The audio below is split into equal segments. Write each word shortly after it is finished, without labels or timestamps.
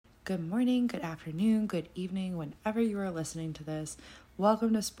good morning, good afternoon, good evening, whenever you are listening to this.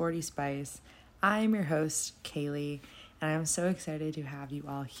 Welcome to Sporty Spice. I am your host, Kaylee, and I'm so excited to have you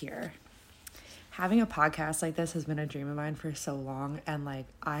all here. Having a podcast like this has been a dream of mine for so long, and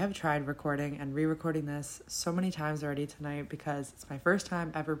I have tried recording and re-recording this so many times already tonight because it's my first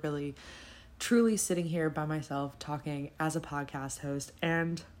time ever really truly sitting here by myself talking as a podcast host.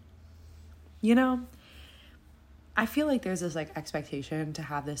 And I feel like there's this expectation to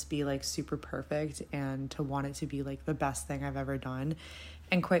have this be super perfect and to want it to be the best thing I've ever done.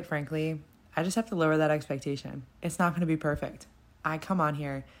 And quite frankly, I just have to lower that expectation. It's not going to be perfect. I come on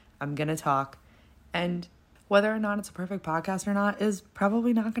here, I'm going to talk, and whether or not it's a perfect podcast or not is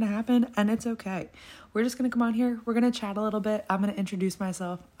probably not going to happen, and it's okay. We're just going to come on here, we're going to chat a little bit, I'm going to introduce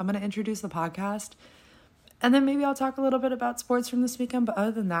myself, I'm going to introduce the podcast, and then maybe I'll talk a little bit about sports from this weekend. But other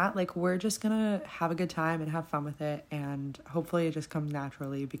than that, we're just going to have a good time and have fun with it. And hopefully it just comes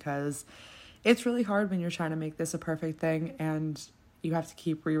naturally, because it's really hard when you're trying to make this a perfect thing and you have to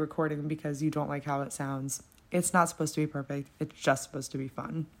keep re-recording because you don't like how it sounds. It's not supposed to be perfect. It's just supposed to be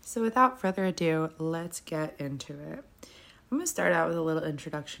fun. So without further ado, let's get into it. I'm going to start out with a little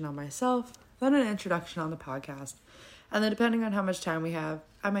introduction on myself, then an introduction on the podcast. And then depending on how much time we have,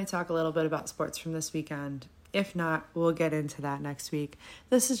 I might talk a little bit about sports from this weekend. If not, we'll get into that next week.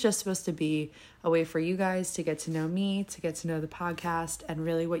 This is just supposed to be a way for you guys to get to know me, to get to know the podcast, and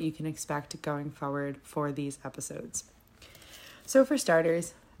really what you can expect going forward for these episodes. So for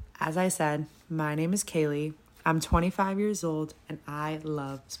starters, as I said, my name is Kaylee. I'm 25 years old, and I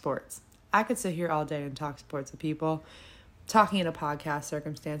love sports. I could sit here all day and talk sports with people. Talking in a podcast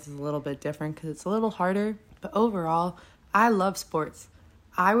circumstance is a little bit different because it's a little harder. But overall, I love sports.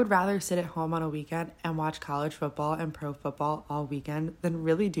 I would rather sit at home on a weekend and watch college football and pro football all weekend than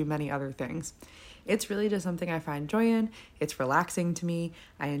really do many other things. It's really just something I find joy in. It's relaxing to me.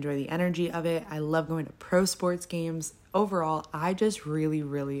 I enjoy the energy of it. I love going to pro sports games. Overall, I just really,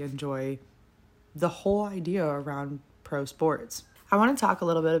 really enjoy the whole idea around pro sports. I want to talk a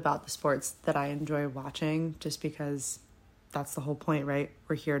little bit about the sports that I enjoy watching, just because that's the whole point, right?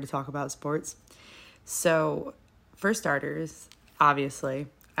 We're here to talk about sports. So, for starters, obviously,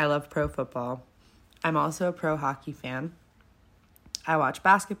 I love pro football. I'm also a pro hockey fan. I watch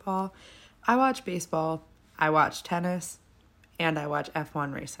basketball, I watch baseball, I watch tennis, and I watch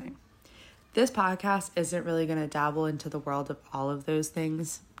F1 racing. This podcast isn't really going to dabble into the world of all of those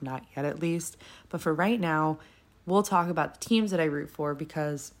things, not yet at least, but for right now, we'll talk about the teams that I root for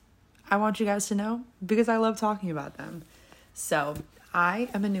because I want you guys to know, because I love talking about them. So, I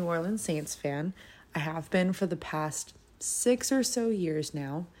am a New Orleans Saints fan. I have been for the past 6 or so years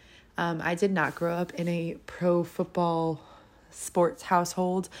now. I did not grow up in a pro football sports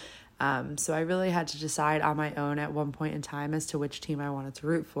household, so I really had to decide on my own at one point in time as to which team I wanted to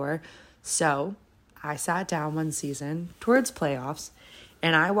root for. So I sat down one season towards playoffs,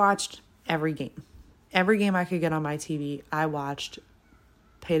 and I watched every game. Every game I could get on my TV, I watched,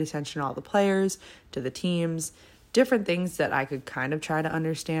 paid attention to all the players, to the teams, different things that I could kind of try to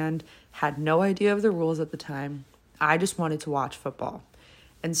understand, had no idea of the rules at the time. I just wanted to watch football.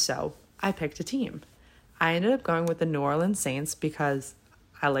 And so I picked a team. I ended up going with the New Orleans Saints because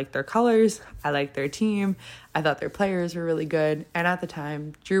I liked their colors, I liked their team, I thought their players were really good, and at the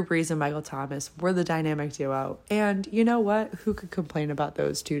time, Drew Brees and Michael Thomas were the dynamic duo. And you know what? Who could complain about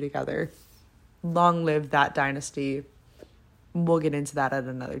those two together? Long live that dynasty. We'll get into that at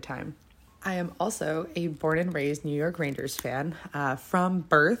another time. I am also a born and raised New York Rangers fan. From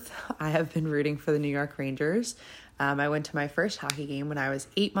birth, I have been rooting for the New York Rangers. I went to my first hockey game when I was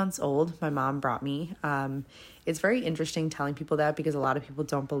 8 months old. My mom brought me. It's very interesting telling people that because a lot of people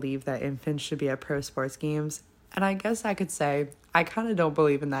don't believe that infants should be at pro sports games. And I guess I could say I kind of don't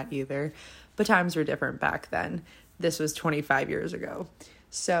believe in that either. But times were different back then. This was 25 years ago.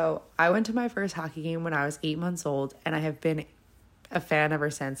 So I went to my first hockey game when I was 8 months old, and I have been a fan ever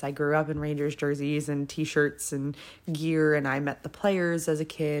since. I grew up in Rangers jerseys and t-shirts and gear, and I met the players as a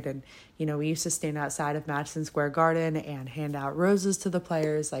kid, and we used to stand outside of Madison Square Garden and hand out roses to the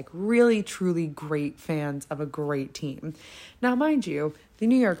players, really truly great fans of a great team. Now mind you, the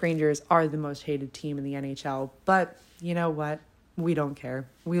New York Rangers are the most hated team in the NHL, but you know what? We don't care.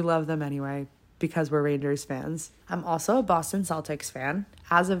 We love them anyway, because we're Rangers fans. I'm also a Boston Celtics fan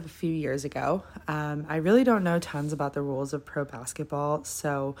as of a few years ago. I really don't know tons about the rules of pro basketball,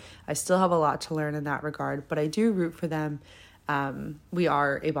 so I still have a lot to learn in that regard, but I do root for them. We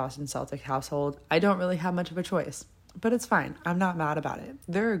are a Boston Celtic household. I don't really have much of a choice, but it's fine. I'm not mad about it.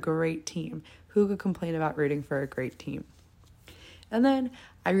 They're a great team. Who could complain about rooting for a great team? And then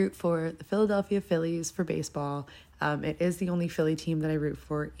I root for the Philadelphia Phillies for baseball. It is the only Philly team that I root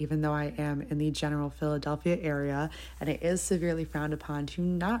for, even though I am in the general Philadelphia area, and it is severely frowned upon to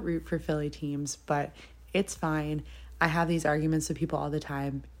not root for Philly teams, but it's fine. I have these arguments with people all the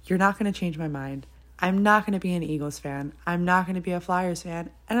time. You're not going to change my mind. I'm not going to be an Eagles fan. I'm not going to be a Flyers fan,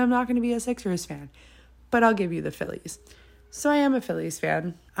 and I'm not going to be a Sixers fan, but I'll give you the Phillies. So I am a Phillies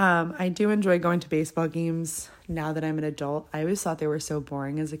fan. I do enjoy going to baseball games now that I'm an adult. I always thought they were so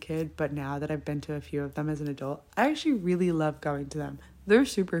boring as a kid, but now that I've been to a few of them as an adult, I actually really love going to them. They're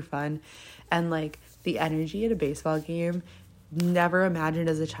super fun. And like the energy at a baseball game, never imagined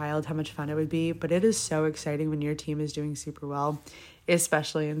as a child how much fun it would be, but it is so exciting when your team is doing super well,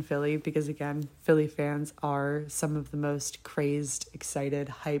 especially in Philly, because again, Philly fans are some of the most crazed,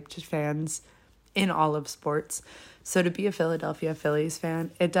 excited, hyped fans in all of sports. So to be a Philadelphia Phillies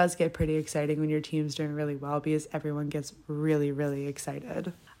fan, it does get pretty exciting when your team's doing really well because everyone gets really, really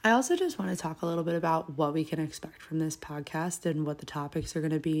excited. I also just want to talk a little bit about what we can expect from this podcast and what the topics are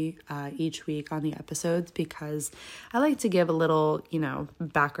going to be each week on the episodes, because I like to give a little,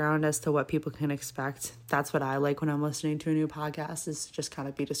 background as to what people can expect. That's what I like when I'm listening to a new podcast, is to just kind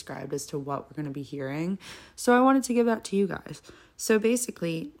of be described as to what we're going to be hearing. So I wanted to give that to you guys. So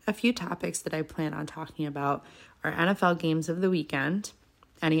basically, a few topics that I plan on talking about are NFL games of the weekend,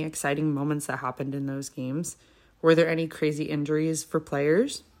 any exciting moments that happened in those games. Were there any crazy injuries for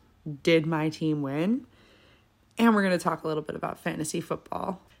players? Did my team win? And we're going to talk a little bit about fantasy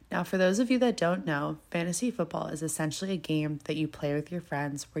football. Now, for those of you that don't know, fantasy football is essentially a game that you play with your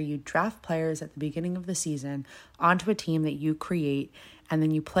friends where you draft players at the beginning of the season onto a team that you create, and then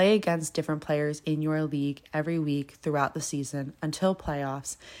you play against different players in your league every week throughout the season until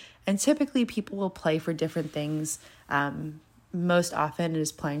playoffs. And typically people will play for different things. Most often it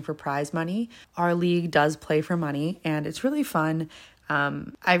is playing for prize money. Our league does play for money, and it's really fun.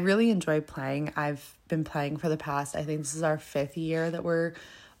 I really enjoy playing. I've been playing for the past, I think this is our 5th year that we're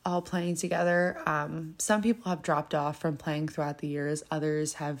all playing together. Some people have dropped off from playing throughout the years.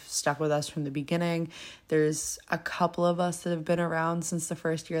 Others have stuck with us from the beginning. There's a couple of us that have been around since the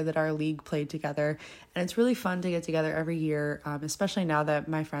first year that our league played together. And it's really fun to get together every year, especially now that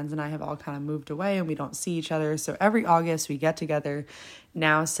my friends and I have all kind of moved away and we don't see each other. So every August we get together.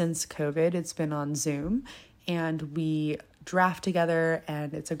 Now since COVID, it's been on Zoom, and we draft together,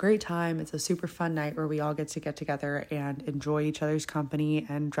 and it's a great time. It's a super fun night where we all get together and enjoy each other's company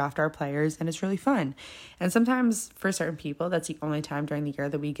and draft our players, and it's really fun. And sometimes for certain people, that's the only time during the year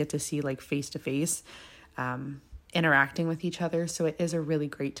that we get to see like face-to-face interacting with each other, so it is a really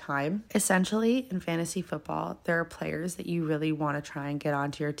great time. Essentially, in fantasy football, there are players that you really want to try and get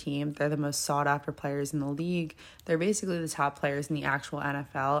onto your team. They're the most sought-after players in the league. They're basically the top players in the actual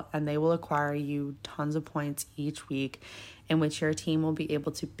NFL, and they will acquire you tons of points each week, in which your team will be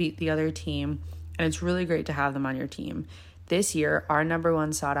able to beat the other team, and it's really great to have them on your team. This year, our number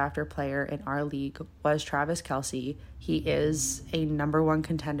one sought-after player in our league was Travis Kelce. He is a number one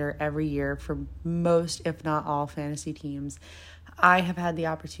contender every year for most, if not all, fantasy teams. I have had the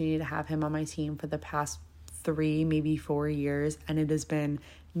opportunity to have him on my team for the past 3, maybe 4 years, and it has been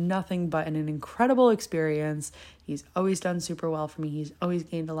nothing but an incredible experience. He's always done super well for me. He's always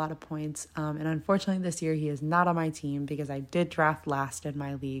gained a lot of points. And unfortunately this year he is not on my team because I did draft last in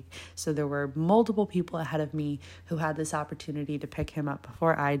my league. So there were multiple people ahead of me who had this opportunity to pick him up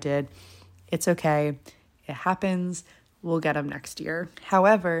before I did. It's okay. It happens. We'll get him next year.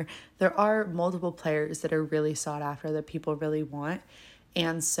 However, there are multiple players that are really sought after that people really want.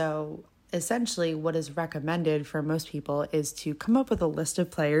 And so essentially what is recommended for most people is to come up with a list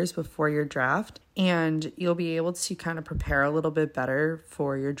of players before your draft, and you'll be able to kind of prepare a little bit better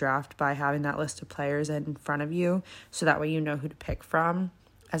for your draft by having that list of players in front of you, so that way you know who to pick from,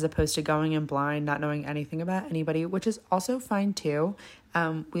 as opposed to going in blind, not knowing anything about anybody, which is also fine too.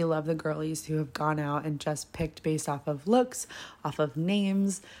 We love the girlies who have gone out and just picked based off of looks, off of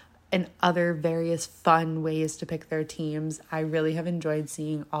names, and other various fun ways to pick their teams. I really have enjoyed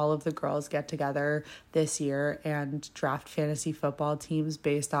seeing all of the girls get together this year and draft fantasy football teams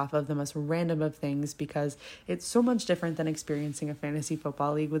based off of the most random of things, because it's so much different than experiencing a fantasy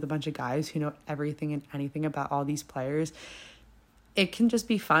football league with a bunch of guys who know everything and anything about all these players. It can just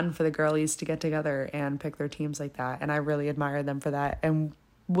be fun for the girlies to get together and pick their teams like that, and I really admire them for that, and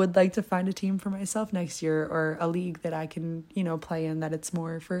would like to find a team for myself next year, or a league that I can, play in, that it's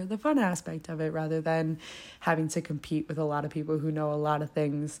more for the fun aspect of it rather than having to compete with a lot of people who know a lot of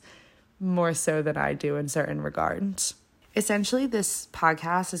things more so than I do in certain regards. Essentially, this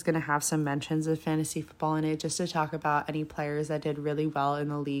podcast is going to have some mentions of fantasy football in it, just to talk about any players that did really well in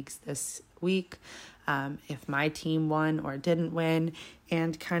the leagues this week. if my team won or didn't win,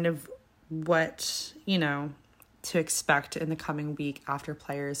 and kind of what, to expect in the coming week after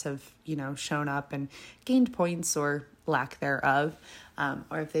players have, shown up and gained points or lack thereof,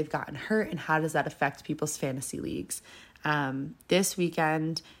 or if they've gotten hurt, and how does that affect people's fantasy leagues. This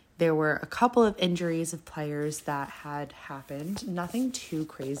weekend, there were a couple of injuries of players that had happened. Nothing too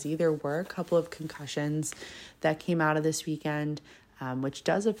crazy. There were a couple of concussions that came out of this weekend, which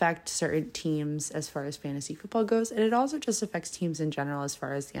does affect certain teams as far as fantasy football goes. And it also just affects teams in general as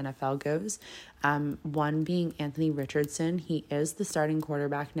far as the NFL goes. One being Anthony Richardson. He is the starting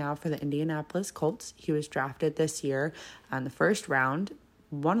quarterback now for the Indianapolis Colts. He was drafted this year on the first round,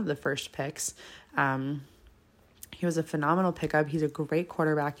 one of the first picks. He was a phenomenal pickup. He's a great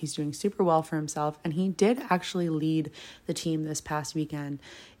quarterback. He's doing super well for himself. And he did actually lead the team this past weekend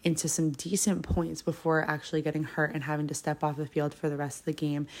into some decent points before actually getting hurt and having to step off the field for the rest of the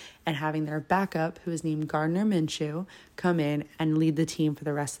game, and having their backup, who is named Gardner Minshew, come in and lead the team for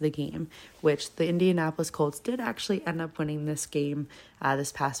the rest of the game, which the Indianapolis Colts did actually end up winning this game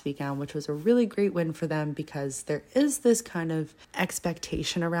this past weekend, which was a really great win for them, because there is this kind of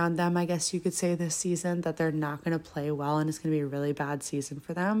expectation around them, I guess you could say, this season, that they're not going to play well and it's going to be a really bad season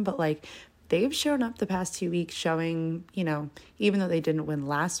for them. But they've shown up the past 2 weeks showing, even though they didn't win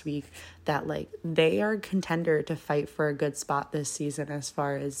last week, that they are a contender to fight for a good spot this season as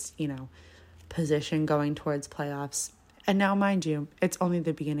far as, position going towards playoffs. And now, mind you, it's only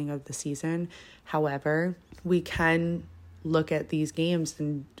the beginning of the season. However, we can look at these games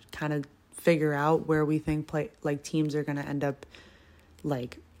and kind of figure out where we think teams are going to end up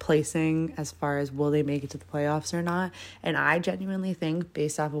placing as far as will they make it to the playoffs or not. And I genuinely think,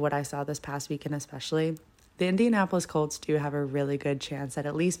 based off of what I saw this past weekend especially, the Indianapolis Colts do have a really good chance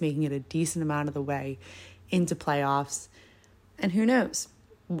at least making it a decent amount of the way into playoffs. And who knows?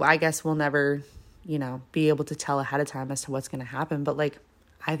 I guess we'll never, be able to tell ahead of time as to what's going to happen. But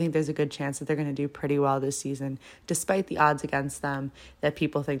I think there's a good chance that they're going to do pretty well this season, despite the odds against them that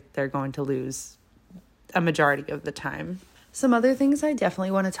people think they're going to lose a majority of the time. Some other things I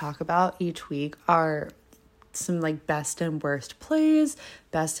definitely want to talk about each week are some best and worst plays,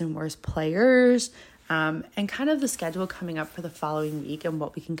 best and worst players, and kind of the schedule coming up for the following week and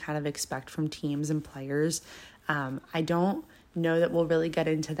what we can kind of expect from teams and players. I don't know that we'll really get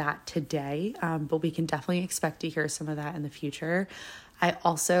into that today, but we can definitely expect to hear some of that in the future. I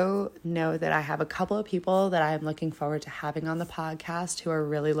also know that I have a couple of people that I'm looking forward to having on the podcast who are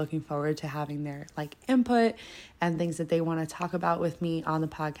really looking forward to having their input and things that they want to talk about with me on the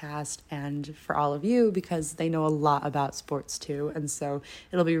podcast, and for all of you, because they know a lot about sports too. And so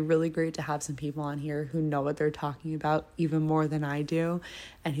it'll be really great to have some people on here who know what they're talking about even more than I do,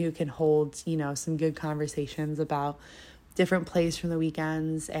 and who can hold, some good conversations about different plays from the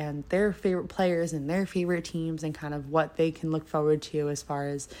weekends and their favorite players and their favorite teams, and kind of what they can look forward to as far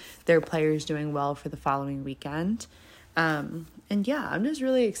as their players doing well for the following weekend. And yeah, I'm just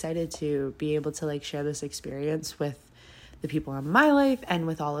really excited to be able to share this experience with the people in my life and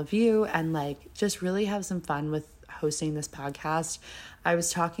with all of you, and just really have some fun with hosting this podcast. I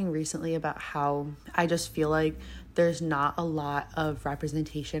was talking recently about how I just feel like there's not a lot of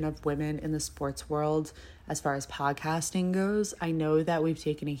representation of women in the sports world as far as podcasting goes. I know that we've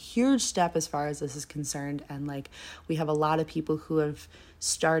taken a huge step as far as this is concerned, and we have a lot of people who have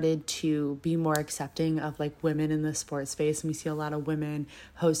started to be more accepting of women in the sports space, and we see a lot of women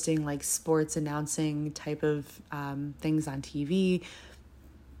hosting sports announcing type of things on TV,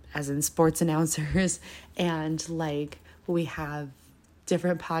 as in sports announcers, and we have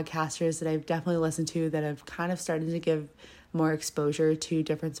different podcasters that I've definitely listened to that have kind of started to give more exposure to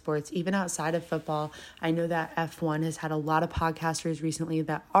different sports, even outside of football. I know that F1 has had a lot of podcasters recently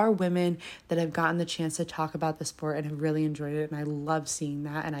that are women that have gotten the chance to talk about the sport and have really enjoyed it. And I love seeing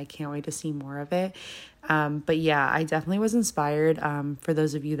that, and I can't wait to see more of it. But yeah, I definitely was inspired. For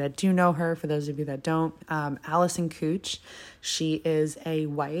those of you that do know her, for those of you that don't, Allison Cooch, she is a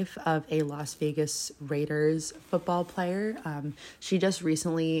wife of a Las Vegas Raiders football player. She just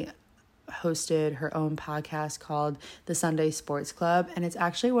recently hosted her own podcast called The Sunday Sports Club, and it's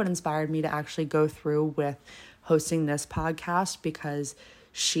actually what inspired me to actually go through with hosting this podcast, because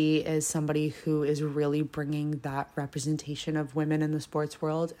she is somebody who is really bringing that representation of women in the sports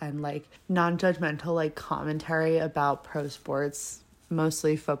world and non-judgmental commentary about pro sports,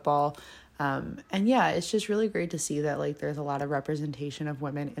 mostly football. And yeah, it's just really great to see that there's a lot of representation of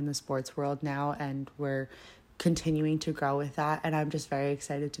women in the sports world now, and we're continuing to grow with that. And I'm just very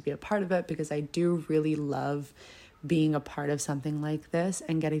excited to be a part of it, because I do really love being a part of something like this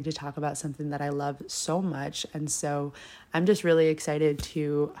and getting to talk about something that I love so much. And so I'm just really excited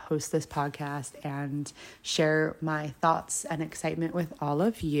to host this podcast and share my thoughts and excitement with all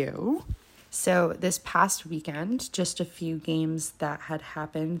of you. So this past weekend, just a few games that had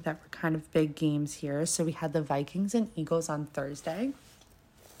happened that were kind of big games here. So we had the Vikings and Eagles on Thursday.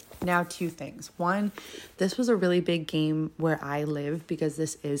 Now, two things. One, this was a really big game where I live because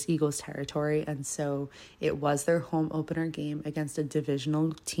this is Eagles territory. And so it was their home opener game against a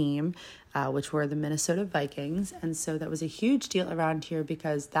divisional team, which were the Minnesota Vikings. And so that was a huge deal around here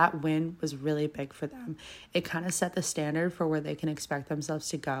because that win was really big for them. It kind of set the standard for where they can expect themselves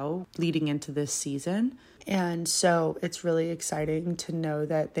to go leading into this season. And so it's really exciting to know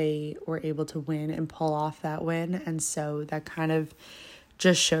that they were able to win and pull off that win. And so that kind of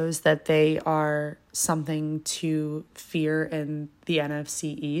just shows that they are something to fear in the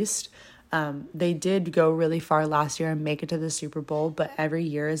NFC East. They did go really far last year and make it to the Super Bowl, but every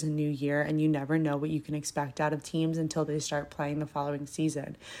year is a new year and you never know what you can expect out of teams until they start playing the following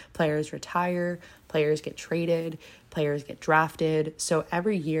season. Players retire, players get traded, players get drafted. So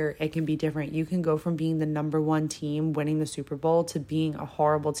every year it can be different. You can go from being the number one team winning the Super Bowl to being a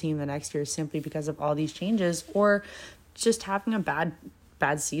horrible team the next year simply because of all these changes or just having a bad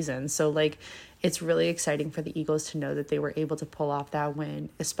season. So it's really exciting for the Eagles to know that they were able to pull off that win,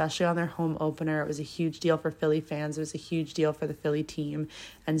 especially on their home opener. It was a huge deal for Philly fans. It was a huge deal for the Philly team.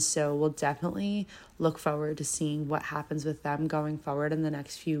 And so we'll definitely look forward to seeing what happens with them going forward in the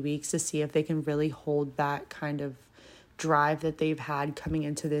next few weeks to see if they can really hold that kind of drive that they've had coming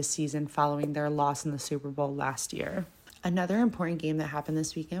into this season following their loss in the Super Bowl last year. Another important game that happened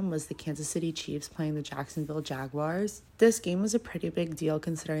this weekend was the Kansas City Chiefs playing the Jacksonville Jaguars. This game was a pretty big deal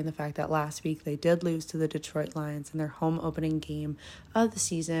considering the fact that last week they did lose to the Detroit Lions in their home opening game of the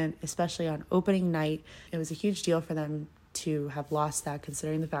season, especially on opening night. It was a huge deal for them to have lost that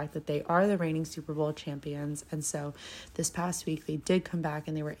considering the fact that they are the reigning Super Bowl champions. And so this past week they did come back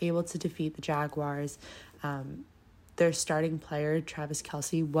and they were able to defeat the Jaguars. Their starting player, Travis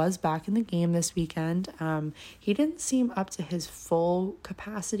Kelce, was back in the game this weekend. He didn't seem up to his full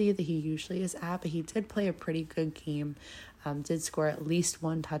capacity that he usually is at, but he did play a pretty good game. Did score at least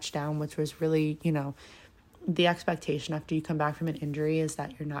one touchdown, which was really, the expectation after you come back from an injury is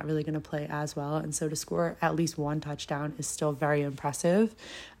that you're not really going to play as well. And so to score at least one touchdown is still very impressive.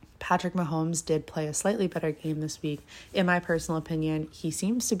 Patrick Mahomes did play a slightly better game this week. In my personal opinion, he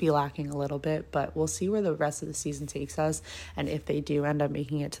seems to be lacking a little bit, but we'll see where the rest of the season takes us and if they do end up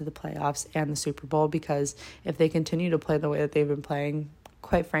making it to the playoffs and the Super Bowl, because if they continue to play the way that they've been playing,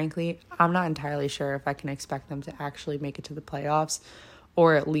 quite frankly, I'm not entirely sure if I can expect them to actually make it to the playoffs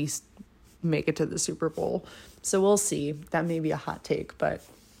or at least make it to the Super Bowl. So we'll see. That may be a hot take, but,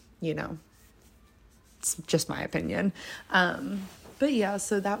 it's just my opinion. But yeah,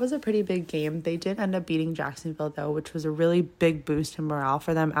 so that was a pretty big game. They did end up beating Jacksonville, though, which was a really big boost in morale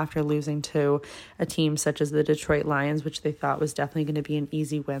for them after losing to a team such as the Detroit Lions, which they thought was definitely going to be an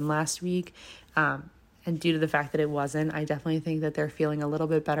easy win last week. And due to the fact that it wasn't, I definitely think that they're feeling a little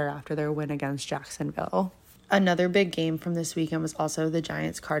bit better after their win against Jacksonville. Another big game from this weekend was also the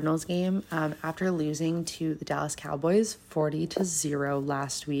Giants-Cardinals game. After losing to the Dallas Cowboys 40-0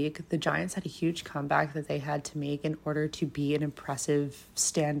 last week, the Giants had a huge comeback that they had to make in order to be an impressive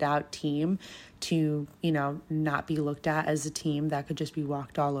standout team to, not be looked at as a team that could just be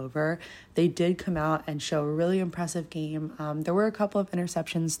walked all over. They did come out and show a really impressive game. There were a couple of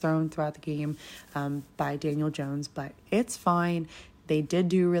interceptions thrown throughout the game by Daniel Jones, but it's fine. They did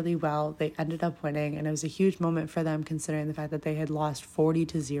do really well. They ended up winning, and it was a huge moment for them considering the fact that they had lost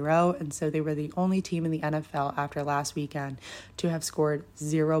 40-0, and so they were the only team in the NFL after last weekend to have scored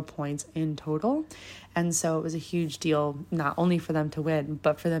 0 points in total. And so it was a huge deal, not only for them to win,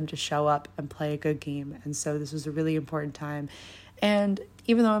 but for them to show up and play a good game. And so this was a really important time. And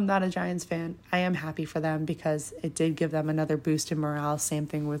even though I'm not a Giants fan, I am happy for them because it did give them another boost in morale. Same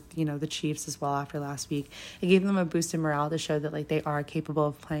thing with, the Chiefs as well after last week. It gave them a boost in morale to show that they are capable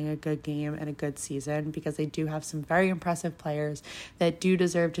of playing a good game and a good season because they do have some very impressive players that do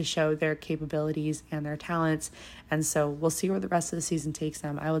deserve to show their capabilities and their talents. And so we'll see where the rest of the season takes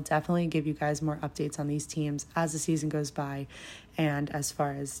them. I will definitely give you guys more updates on these teams as the season goes by. And as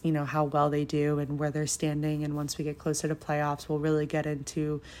far as, how well they do and where they're standing. And once we get closer to playoffs, we'll really get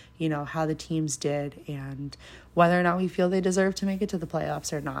into, how the teams did and whether or not we feel they deserve to make it to the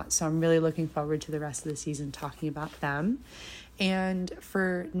playoffs or not. So I'm really looking forward to the rest of the season talking about them. And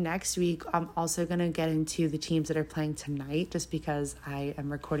for next week, I'm also going to get into the teams that are playing tonight just because I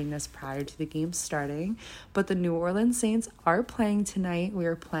am recording this prior to the game starting. But the New Orleans Saints are playing tonight. We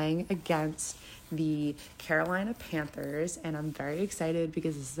are playing against the Carolina Panthers, and I'm very excited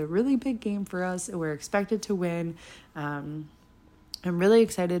because this is a really big game for us. We're expected to win. I'm really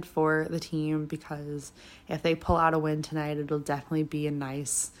excited for the team because if they pull out a win tonight, it'll definitely be a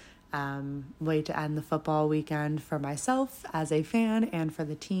nice way to end the football weekend for myself as a fan and for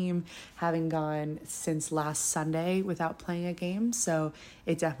the team, having gone since last Sunday without playing a game. So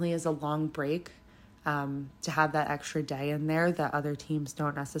it definitely is a long break to have that extra day in there that other teams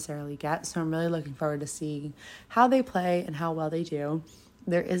don't necessarily get. So I'm really looking forward to seeing how they play and how well they do.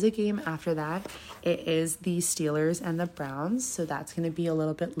 There is a game after that. It is the Steelers and the Browns, so that's going to be a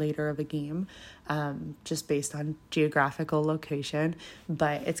little bit later of a game, just based on geographical location.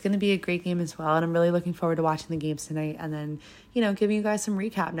 But it's going to be a great game as well, and I'm really looking forward to watching the games tonight and then, giving you guys some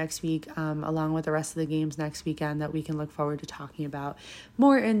recap next week, along with the rest of the games next weekend that we can look forward to talking about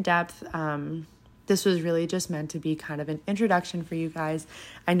more in depth. This was really just meant to be kind of an introduction for you guys.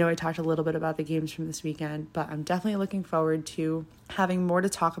 I know I talked a little bit about the games from this weekend, but I'm definitely looking forward to having more to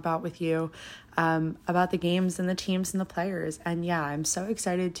talk about with you about the games and the teams and the players. And yeah, I'm so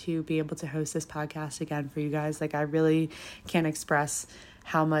excited to be able to host this podcast again for you guys. Like, I really can't express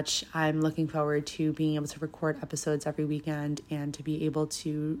how much I'm looking forward to being able to record episodes every weekend and to be able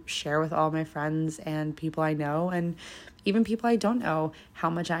to share with all my friends and people I know and even people I don't know how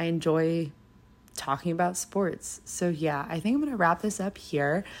much I enjoy talking about sports. So yeah, I think I'm going to wrap this up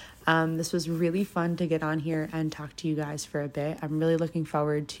here. This was really fun to get on here and talk to you guys for a bit. I'm really looking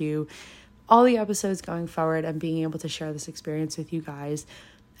forward to all the episodes going forward and being able to share this experience with you guys.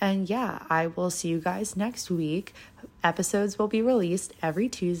 And yeah, I will see you guys next week. Episodes will be released every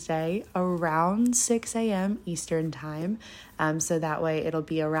Tuesday around 6 a.m. Eastern time. So that way it'll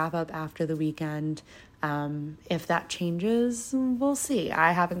be a wrap up after the weekend. If that changes, we'll see.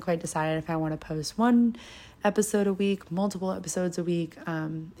 I haven't quite decided if I want to post one episode a week, multiple episodes a week.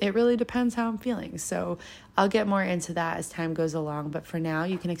 It really depends how I'm feeling. So I'll get more into that as time goes along. But for now,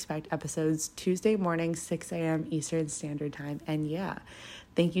 you can expect episodes Tuesday morning, 6 a.m. Eastern Standard Time. And yeah,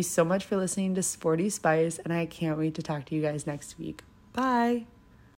 thank you so much for listening to Sporty Spice, and I can't wait to talk to you guys next week. Bye.